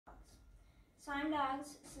Slime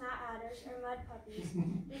dogs, snot adders, or mud puppies,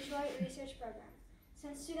 Detroit Research Program.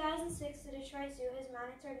 Since 2006, the Detroit Zoo has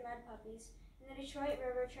monitored mud puppies in the Detroit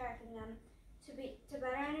River, tracking them to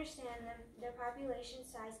better understand them, their population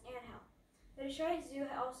size, and health. The Detroit Zoo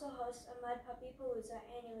also hosts a Mud Puppy Palooza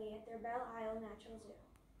annually at their Belle Isle Nature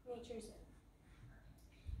Zoo.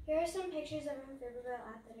 Here are some pictures of Amphibia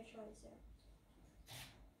at the Detroit Zoo.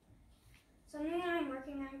 Something that I'm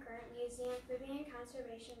working on currently is the Amphibian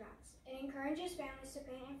Conservation Racks. It encourages families to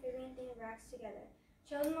paint amphibian-themed racks together.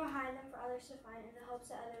 Children will hide them for others to find in the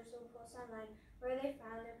hopes that others will post online where they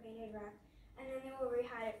found their painted rack, and then they will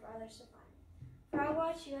re-hide it for others to find. Frog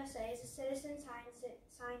Watch USA is a citizen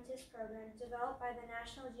scientist program developed by the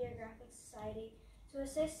National Geographic Society to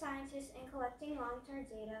assist scientists in collecting long-term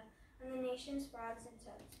data on the nation's frogs and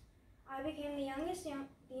toads. I became the youngest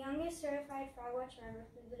certified Frog Watch member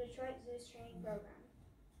through the Detroit Zoo's training program.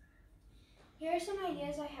 Here are some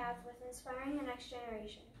ideas I have with inspiring the next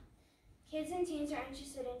generation. Kids and teens are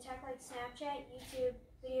interested in tech like Snapchat, YouTube,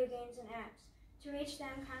 video games, and apps. To reach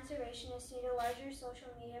them, conservationists need a larger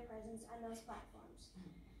social media presence on those platforms.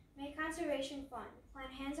 Make conservation fun.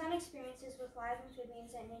 Plan hands-on experiences with live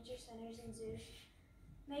amphibians at nature centers and zoos.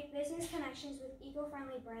 Make business connections with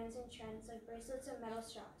eco-friendly brands and trends like bracelets and metal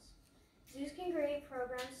straws. Zoos can create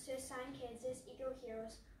programs to assign kids as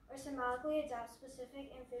eco-heroes or symbolically adopt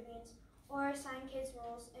specific amphibians or assign kids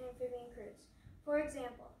roles in amphibian crews. For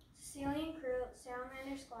example, Sicilian crew,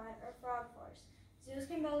 salamander squad, or frog force. Zoos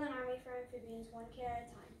can build an army for amphibians one kid at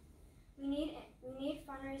a time. We need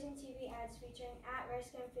fundraising TV ads featuring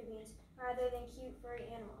at-risk amphibians rather than cute furry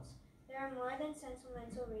animals. There are more than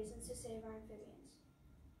sentimental reasons to save our amphibians.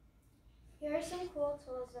 Here are some cool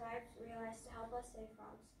tools that I've realized to help us save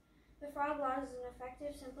frogs. The Frog Laws is an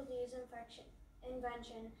effective, simple-to-use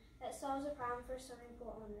invention that solves a problem for swimming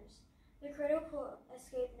pool owners. The critical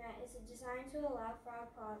escape net is designed to allow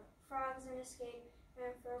frogs an escape for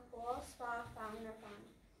a pool, spa, fountain, or pond.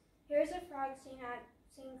 Here's a frog seen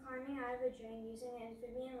climbing out of a drain using an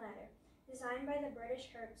amphibian ladder, designed by the British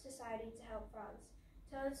Herp Society to help frogs,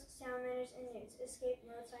 toads, salamanders, and newts escape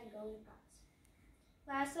roadside goalie pots.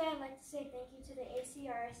 Lastly, I'd like to say thank you to the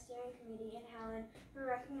ACRS Steering Committee in Helen for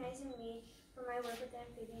recognizing me for my work with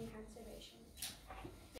amphibian conservation.